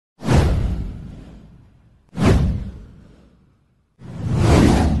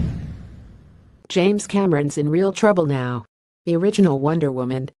James Cameron's in real trouble now. The original Wonder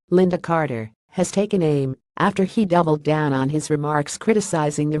Woman, Lynda Carter, has taken aim after he doubled down on his remarks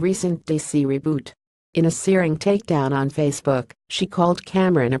criticizing the recent DC reboot. In a searing takedown on Facebook, she called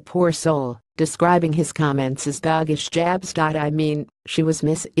Cameron a poor soul, describing his comments as doggish jabs. I mean, she was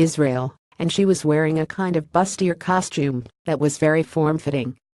Miss Israel, and she was wearing a kind of bustier costume that was very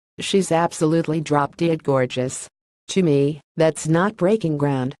form-fitting. She's absolutely drop-dead gorgeous. To me, that's not breaking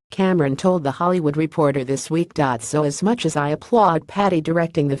ground, Cameron told The Hollywood Reporter this week. So as much as I applaud Patty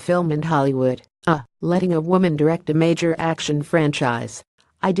directing the film and Hollywood, letting a woman direct a major action franchise,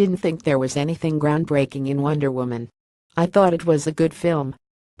 I didn't think there was anything groundbreaking in Wonder Woman. I thought it was a good film.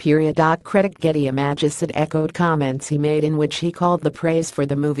 Critic Getty Images had echoed comments he made in which he called the praise for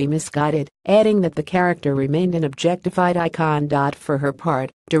the movie misguided, adding that the character remained an objectified icon. For her part,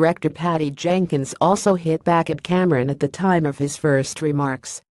 director Patty Jenkins also hit back at Cameron at the time of his first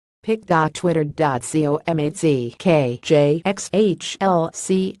remarks.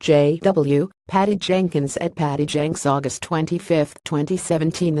 pic.twitter.com/KJXHLCJW, Patty Jenkins at Patty Jenks. August 25,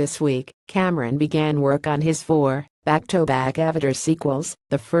 2017. This week, Cameron began work on his 4 back-to-back Avatar sequels,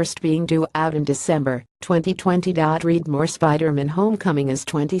 the first being due out in December 2020. Read more. Spider-Man Homecoming is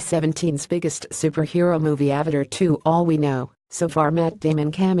 2017's biggest superhero movie. Avatar 2 all we know. So far, Matt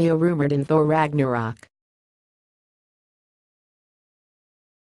Damon cameo rumored in Thor Ragnarok.